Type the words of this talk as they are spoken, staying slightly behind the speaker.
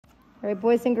All right,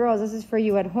 boys and girls, this is for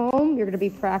you at home. You're going to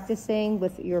be practicing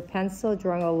with your pencil,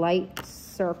 drawing a light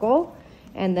circle,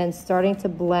 and then starting to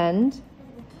blend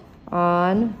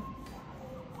on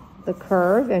the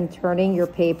curve and turning your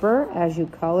paper as you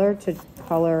color to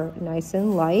color nice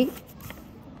and light.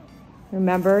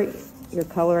 Remember, you're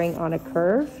coloring on a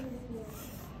curve.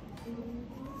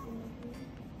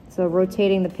 So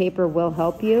rotating the paper will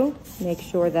help you. Make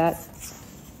sure that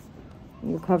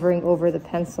you're covering over the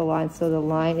pencil line so the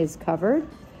line is covered.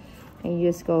 And you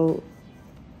just go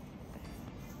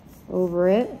over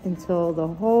it until the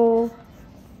whole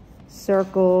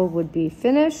circle would be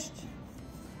finished.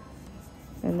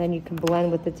 And then you can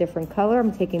blend with a different color.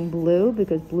 I'm taking blue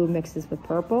because blue mixes with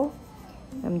purple.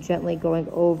 I'm gently going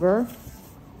over.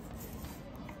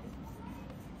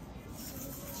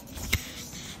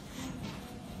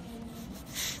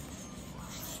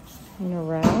 And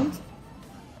around.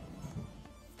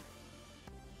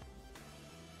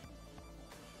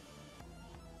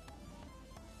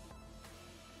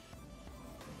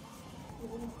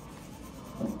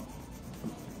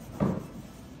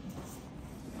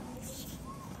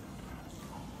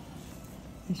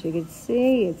 As you can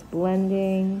see, it's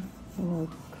blending in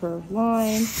a curved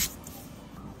line.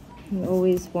 You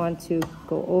always want to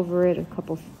go over it a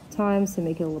couple times to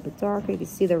make it a little bit darker. You can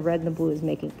see the red and the blue is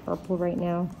making purple right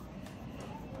now.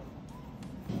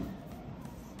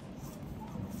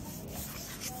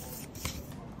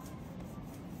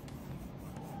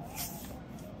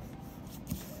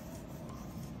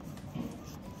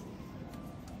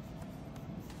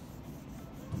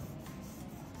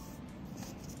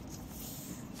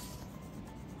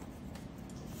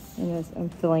 And as I'm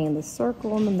filling in the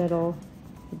circle in the middle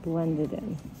to blend it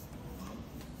in.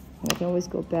 I can always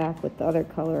go back with the other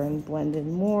color and blend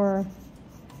in more.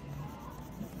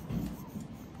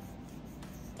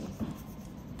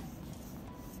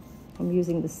 I'm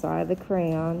using the side of the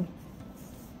crayon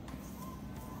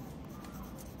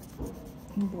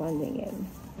and blending in.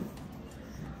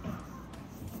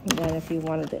 And then if you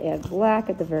wanted to add black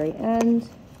at the very end,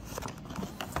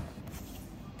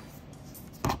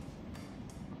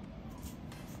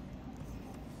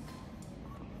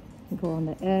 go on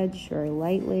the edge very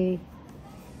lightly,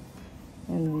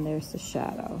 and then there's the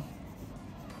shadow.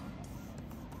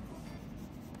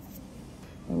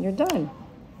 And you're done.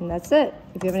 And that's it.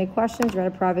 If you have any questions, write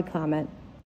a private comment.